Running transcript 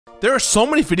There are so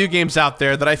many video games out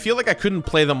there that I feel like I couldn't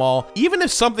play them all, even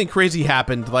if something crazy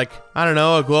happened, like, I don't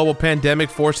know, a global pandemic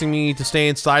forcing me to stay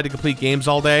inside to complete games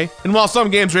all day. And while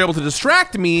some games are able to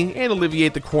distract me and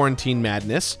alleviate the quarantine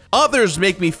madness, others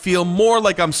make me feel more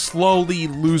like I'm slowly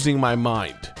losing my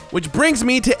mind. Which brings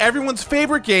me to everyone's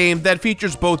favorite game that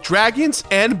features both dragons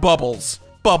and bubbles,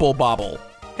 Bubble Bobble.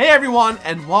 Hey everyone,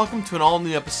 and welcome to an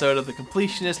all-new episode of the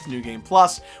Completionist New Game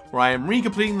Plus, where I am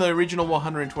recompleting the original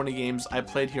 120 games I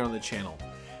played here on the channel.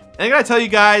 And I gotta tell you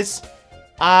guys,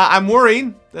 I'm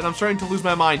worried that I'm starting to lose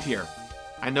my mind here.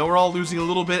 I know we're all losing a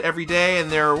little bit every day,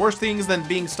 and there are worse things than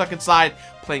being stuck inside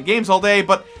playing games all day,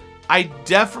 but I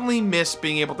definitely miss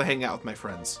being able to hang out with my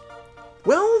friends.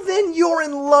 Well, then you're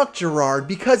in luck, Gerard,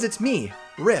 because it's me,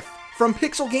 Riff, from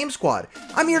Pixel Game Squad.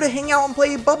 I'm here to hang out and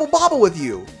play Bubble Bobble with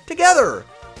you, together.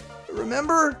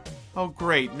 Remember? Oh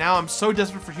great, now I'm so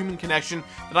desperate for human connection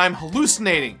that I'm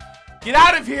hallucinating. Get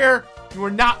out of here! You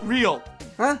are not real.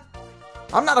 Huh?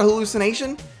 I'm not a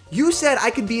hallucination. You said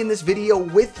I could be in this video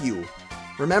with you.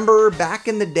 Remember back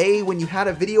in the day when you had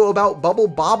a video about Bubble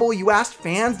Bobble, you asked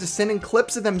fans to send in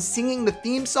clips of them singing the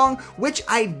theme song, which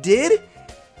I did?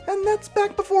 And that's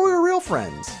back before we were real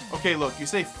friends. Okay, look, you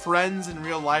say friends in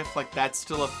real life like that's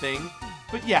still a thing,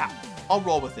 but yeah, I'll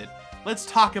roll with it. Let's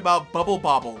talk about Bubble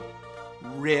Bobble.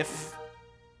 Riff,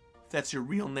 if that's your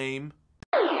real name.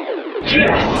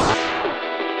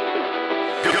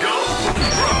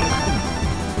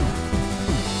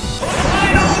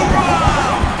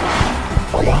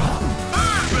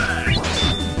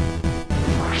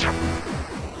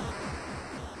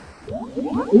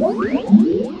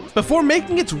 Before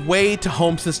making its way to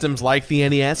home systems like the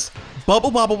NES,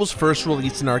 Bubble Bobble was first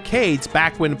released in arcades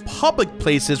back when public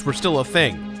places were still a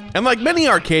thing. And like many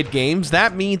arcade games,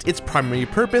 that means its primary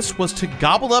purpose was to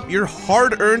gobble up your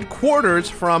hard-earned quarters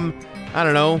from, I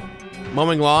don't know,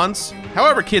 mowing lawns?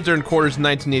 However kids earned quarters in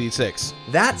 1986.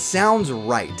 That sounds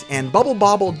right, and Bubble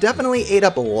Bobble definitely ate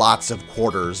up lots of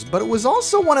quarters, but it was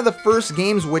also one of the first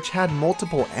games which had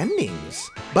multiple endings.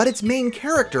 But its main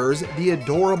characters, the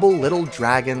adorable little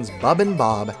dragons Bub and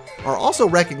Bob, are also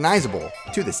recognizable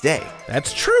to this day.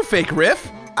 That's true, Fake Riff.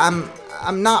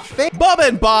 I'm not fake. Bub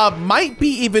and Bob might be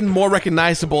even more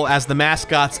recognizable as the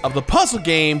mascots of the puzzle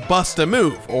game Bust a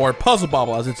Move, or Puzzle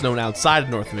Bobble as it's known outside of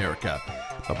North America.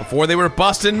 But before they were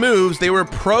busting moves, they were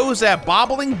pros at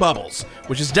bobbling bubbles,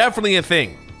 which is definitely a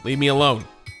thing. Leave me alone.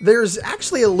 There's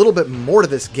actually a little bit more to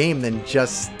this game than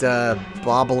just,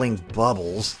 bobbling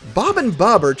bubbles. Bob and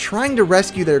Bub are trying to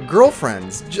rescue their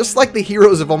girlfriends, just like the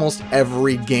heroes of almost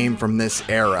every game from this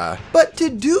era. But to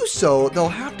do so, they'll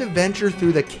have to venture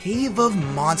through the Cave of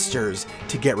Monsters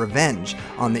to get revenge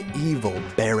on the evil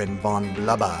Baron von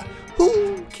Blubber,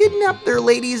 who kidnapped their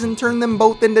ladies and turned them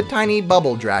both into tiny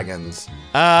bubble dragons.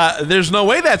 There's no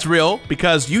way that's real,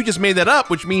 because you just made that up,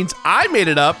 which means I made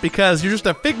it up because you're just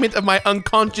a figment of my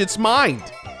unconscious mind.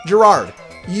 Gerard,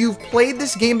 you've played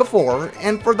this game before,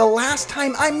 and for the last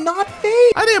time, I'm not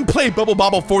fake. I didn't play Bubble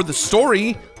Bobble for the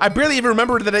story. I barely even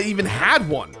remembered that I even had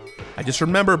one. I just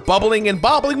remember bubbling and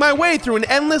bobbling my way through an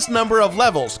endless number of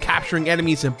levels, capturing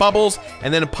enemies in bubbles,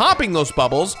 and then popping those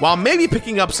bubbles, while maybe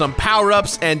picking up some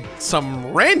power-ups and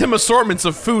some random assortments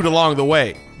of food along the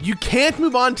way. You can't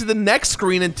move on to the next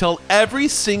screen until every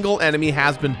single enemy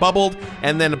has been bubbled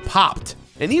and then popped.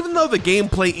 And even though the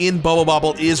gameplay in Bubble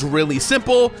Bobble is really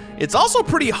simple, it's also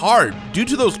pretty hard due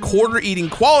to those quarter-eating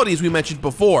qualities we mentioned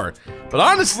before. But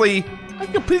honestly, I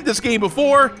completed this game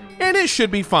before, and it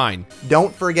should be fine.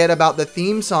 Don't forget about the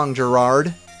theme song,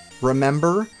 Gerard.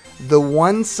 Remember, the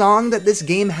one song that this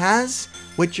game has,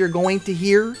 which you're going to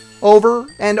hear over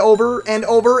and over and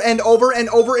over and over and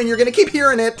over, and you're gonna keep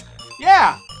hearing it.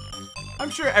 Yeah, I'm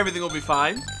sure everything will be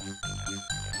fine.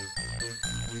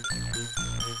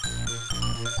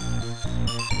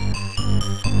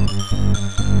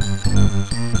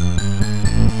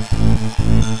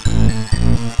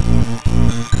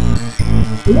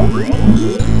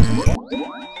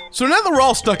 So now that we're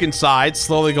all stuck inside,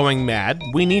 slowly going mad,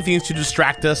 we need things to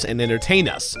distract us and entertain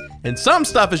us. And some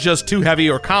stuff is just too heavy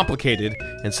or complicated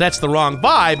and sets the wrong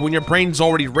vibe when your brain's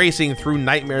already racing through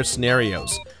nightmare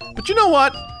scenarios. But you know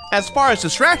what? As far as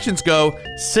distractions go,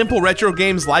 simple retro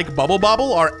games like Bubble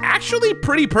Bobble are actually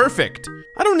pretty perfect.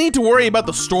 I don't need to worry about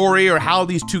the story or how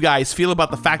these two guys feel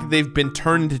about the fact that they've been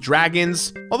turned into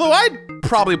dragons, although I'd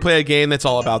probably play a game that's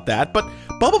all about that, but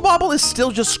Bubble Bobble is still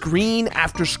just screen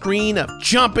after screen of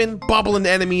jumping, bubbling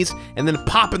enemies, and then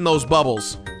popping those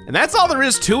bubbles. And that's all there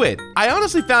is to it. I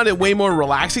honestly found it way more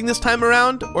relaxing this time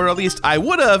around, or at least I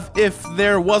would have if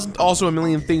there wasn't also a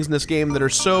million things in this game that are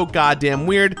so goddamn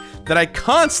weird that I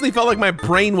constantly felt like my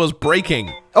brain was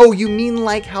breaking. Oh, you mean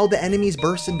like how the enemies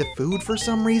burst into food for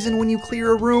some reason when you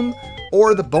clear a room?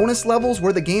 Or the bonus levels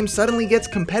where the game suddenly gets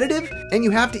competitive and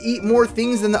you have to eat more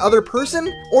things than the other person?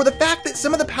 Or the fact that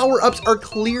some of the power-ups are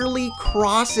clearly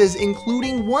crosses,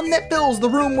 including one that fills the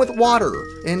room with water?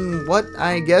 In what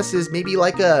I guess is maybe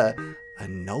like a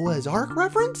Noah's Ark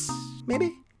reference?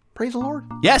 Maybe? Praise the Lord.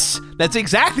 Yes, that's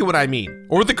exactly what I mean.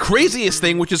 Or the craziest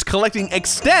thing, which is collecting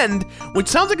Extend, which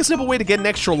sounds like a simple way to get an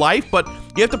extra life, but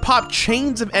you have to pop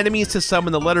chains of enemies to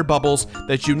summon the letter bubbles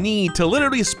that you need to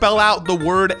literally spell out the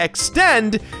word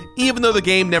Extend, even though the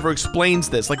game never explains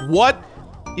this. Like, what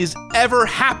is ever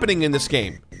happening in this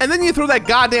game? And then you throw that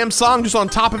goddamn song just on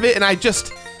top of it, and I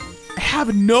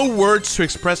have no words to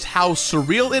express how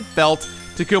surreal it felt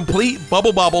to complete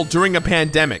Bubble Bobble during a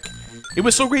pandemic. It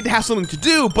was so great to have something to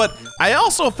do, but I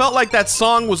also felt like that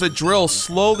song was a drill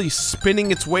slowly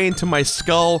spinning its way into my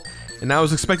skull, and I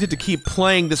was expected to keep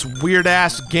playing this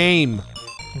weird-ass game.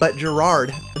 But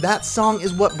Gerard, that song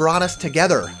is what brought us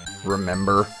together,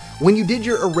 remember? When you did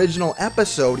your original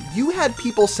episode, you had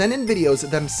people send in videos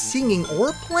of them singing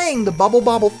or playing the Bubble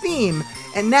Bobble theme,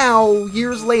 and now,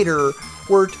 years later,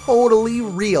 we're totally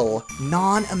real,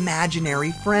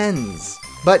 non-imaginary friends.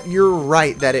 But you're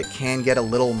right that it can get a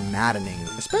little maddening,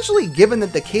 especially given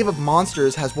that the Cave of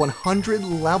Monsters has 100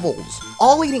 levels,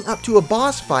 all leading up to a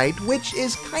boss fight, which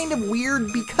is kind of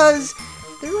weird because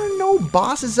there are no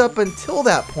bosses up until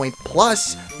that point.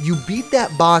 Plus, you beat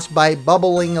that boss by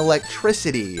bubbling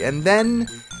electricity, and then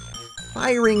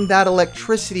firing that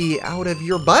electricity out of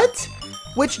your butt?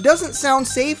 Which doesn't sound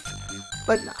safe,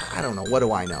 but I don't know, what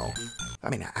do I know? I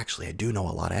mean, actually, I do know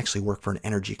a lot. I actually work for an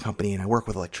energy company and I work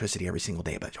with electricity every single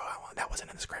day, but that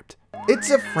wasn't in the script. It's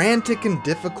a frantic and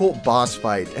difficult boss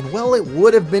fight, and while it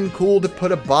would have been cool to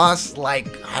put a boss like,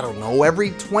 I don't know, every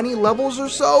 20 levels or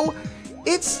so,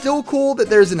 it's still cool that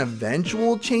there's an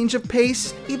eventual change of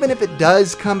pace, even if it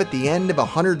does come at the end of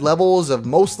 100 levels of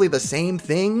mostly the same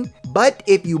thing. But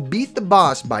if you beat the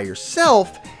boss by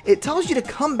yourself, it tells you to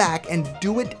come back and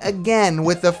do it again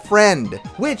with a friend,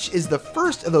 which is the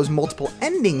first of those multiple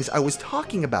endings I was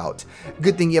talking about.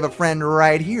 Good thing you have a friend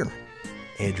right here.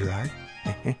 Hey, Gerard?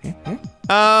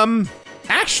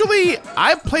 Actually,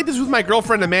 I've played this with my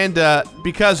girlfriend Amanda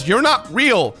because you're not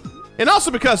real. And also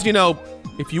because, you know,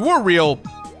 if you were real,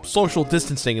 social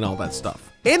distancing and all that stuff.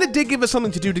 And it did give us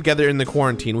something to do together in the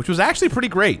quarantine, which was actually pretty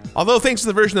great. Although thanks to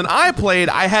the version that I played,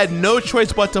 I had no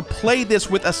choice but to play this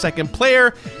with a second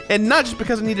player, and not just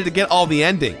because I needed to get all the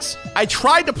endings. I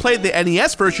tried to play the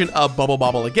NES version of Bubble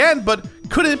Bobble again, but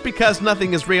couldn't because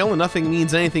nothing is real and nothing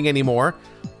means anything anymore.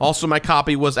 Also, my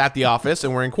copy was at the office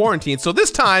and we're in quarantine, so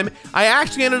this time, I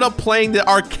actually ended up playing the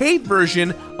arcade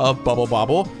version of Bubble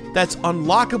Bobble that's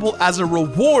unlockable as a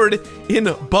reward in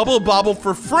Bubble Bobble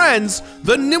for Friends,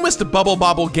 the newest Bubble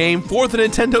Bobble game for the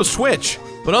Nintendo Switch.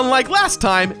 But unlike last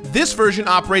time, this version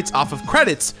operates off of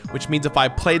credits, which means if I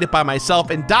played it by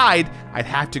myself and died, I'd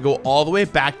have to go all the way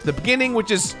back to the beginning,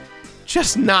 which is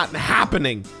just not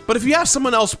happening. But if you have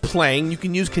someone else playing, you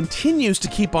can use continues to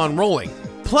keep on rolling.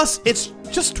 Plus, it's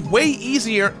just way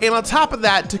easier, and on top of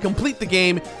that, to complete the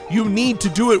game, you need to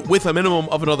do it with a minimum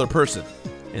of another person.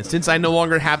 And since I no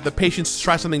longer have the patience to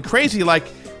try something crazy like,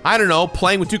 I don't know,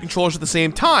 playing with two controllers at the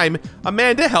same time,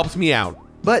 Amanda helped me out.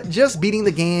 But just beating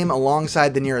the game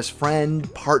alongside the nearest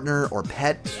friend, partner, or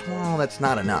pet, well, that's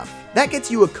not enough. That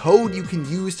gets you a code you can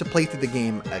use to play through the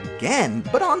game again,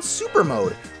 but on Super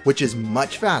Mode, which is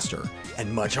much faster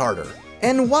and much harder.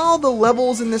 And while the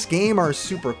levels in this game are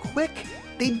super quick,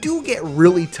 they do get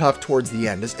really tough towards the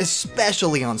end,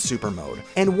 especially on Super Mode.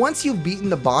 And once you've beaten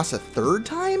the boss a third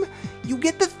time, you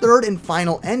get the third and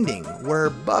final ending, where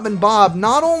Bub and Bob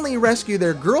not only rescue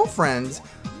their girlfriends,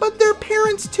 but their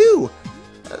parents too.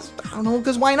 I don't know,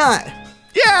 because why not?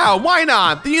 Yeah, why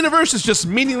not? The universe is just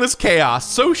meaningless chaos,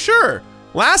 so sure.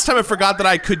 Last time I forgot that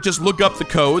I could just look up the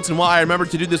codes, and while I remembered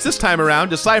to do this time around,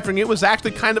 deciphering it was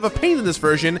actually kind of a pain in this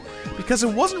version because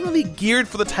it wasn't really geared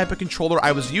for the type of controller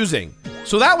I was using.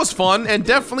 So that was fun, and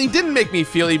definitely didn't make me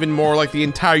feel even more like the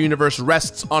entire universe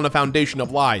rests on a foundation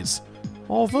of lies.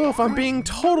 Although, if I'm being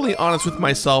totally honest with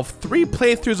myself, 3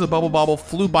 playthroughs of Bubble Bobble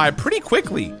flew by pretty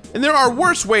quickly, and there are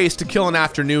worse ways to kill an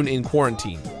afternoon in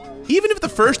quarantine. Even if the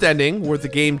first ending, where the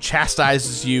game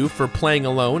chastises you for playing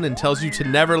alone and tells you to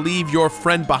never leave your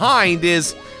friend behind,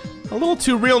 is a little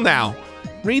too real now.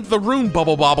 Read the rune,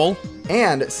 Bubble Bobble.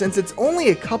 And since it's only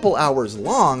a couple hours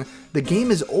long, the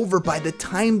game is over by the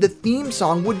time the theme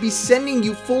song would be sending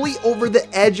you fully over the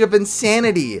edge of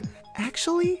insanity.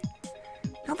 Actually,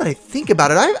 now that I think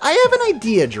about it, I have an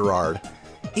idea, Gerard.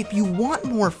 If you want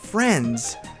more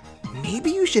friends,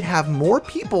 maybe you should have more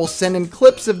people send in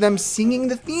clips of them singing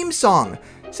the theme song.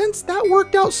 since that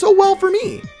worked out so well for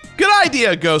me. Good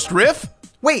idea, Ghost Riff.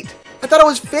 Wait, I thought it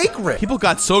was fake Riff. People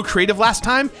got so creative last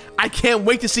time. I can't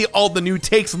wait to see all the new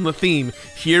takes on the theme.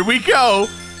 Here we go.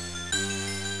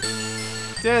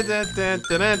 I'm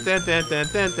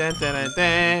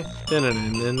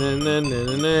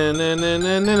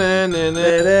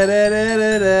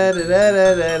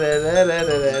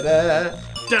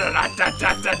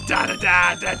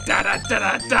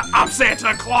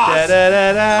Santa Claus!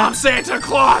 I'm Santa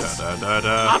Claus!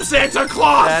 I'm Santa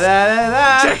Claus!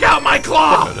 Check out my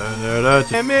claw!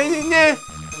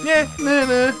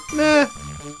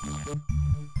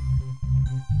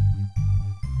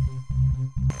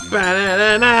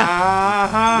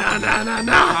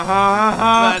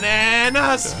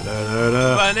 Bananas!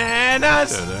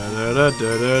 Bananas! Da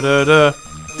da da da!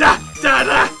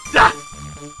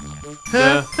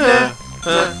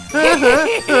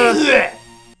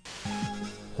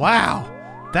 Wow,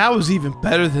 that was even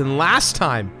better than last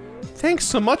time. Thanks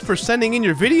so much for sending in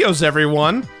your videos,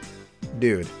 everyone.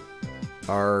 Dude,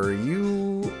 are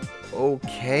you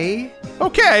okay?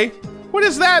 Okay, what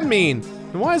does that mean?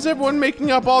 And why is everyone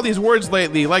making up all these words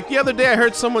lately? Like the other day I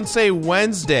heard someone say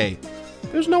Wednesday.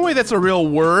 There's no way that's a real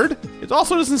word. It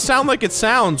also doesn't sound like it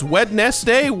sounds.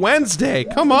 Wednesday, Wednesday,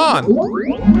 come on.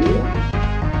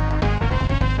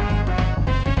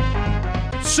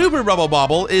 Super Bubble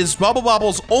Bobble is Bubble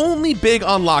Bobble's only big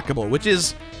unlockable, which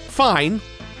is fine.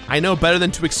 I know better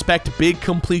than to expect big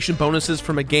completion bonuses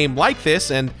from a game like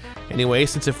this, and anyway,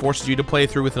 since it forces you to play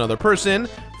through with another person,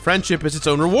 friendship is its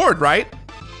own reward, right?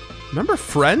 Remember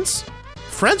Friends?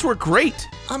 Friends were great.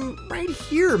 I'm right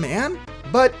here, man.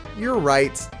 But you're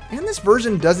right, and this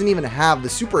version doesn't even have the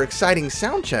super exciting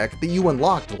sound check that you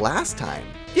unlocked last time.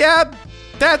 Yeah,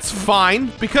 that's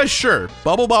fine, because sure,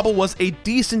 Bubble Bobble was a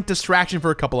decent distraction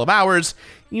for a couple of hours,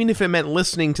 even if it meant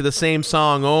listening to the same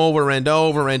song over and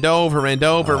over and over and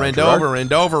over and over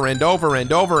and over and over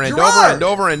and over and over and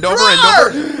over and over and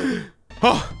over.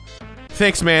 Oh,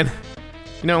 thanks, man.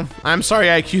 You know, I'm sorry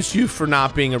I accused you for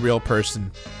not being a real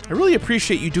person. I really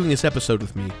appreciate you doing this episode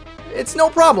with me. It's no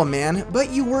problem, man,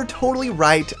 but you were totally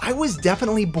right. I was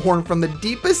definitely born from the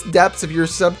deepest depths of your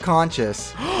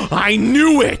subconscious. I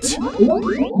knew it!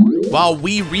 While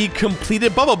we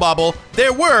re-completed Bubble Bobble,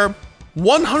 there were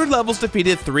 100 levels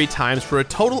defeated 3 times for a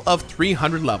total of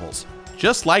 300 levels,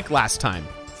 just like last time.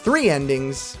 3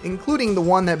 endings, including the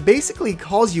one that basically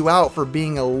calls you out for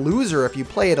being a loser if you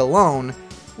play it alone,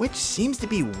 which seems to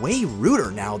be way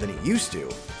ruder now than it used to.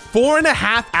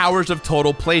 4.5 hours of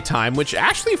total playtime, which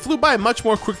actually flew by much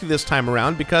more quickly this time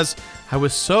around because I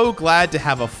was so glad to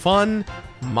have a fun,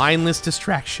 mindless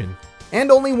distraction.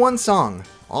 And only 1 song.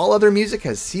 All other music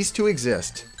has ceased to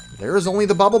exist. There is only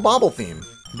the Bubble Bobble theme.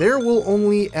 There will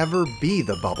only ever be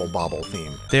the Bubble Bobble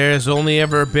theme. There's only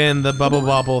ever been the Bubble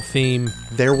Bobble theme.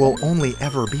 There will only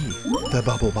ever be the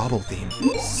Bubble Bobble theme.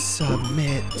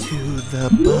 Submit to the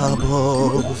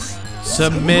bubbles.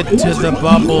 Submit to the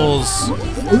bubbles.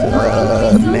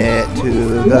 Submit to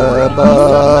the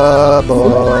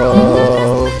bubbles.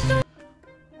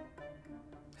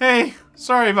 Hey,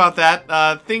 sorry about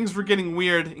that. Things were getting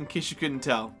weird, in case you couldn't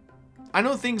tell. I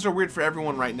know things are weird for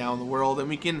everyone right now in the world, and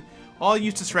we can all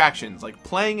use distractions, like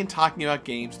playing and talking about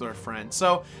games with our friends.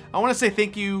 So, I want to say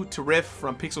thank you to Riff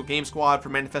from Pixel Game Squad for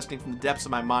manifesting from the depths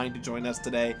of my mind to join us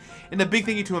today. And a big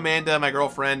thank you to Amanda, my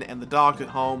girlfriend, and the dogs at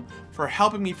home for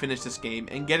helping me finish this game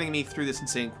and getting me through this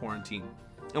insane quarantine.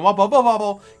 And while Bubble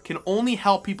Bobble can only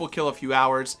help people kill a few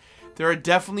hours, there are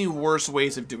definitely worse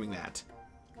ways of doing that.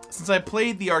 Since I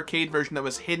played the arcade version that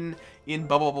was hidden in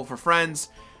Bubble Bobble for Friends,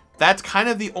 that's kind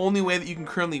of the only way that you can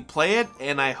currently play it,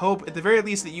 and I hope at the very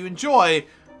least that you enjoy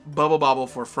Bubble Bobble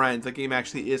for Friends. The game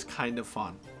actually is kind of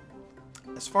fun.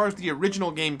 As far as the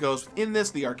original game goes in this,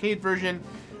 the arcade version,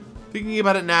 thinking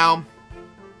about it now,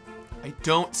 I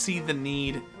don't see the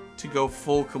need to go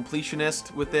full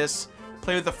completionist with this.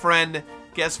 Play with a friend,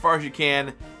 get as far as you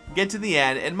can, get to the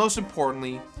end, and most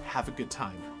importantly, have a good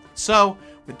time. So,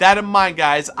 with that in mind,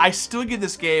 guys, I still give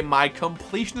this game my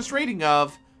completionist rating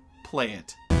of play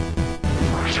it.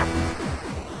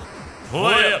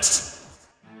 Play it!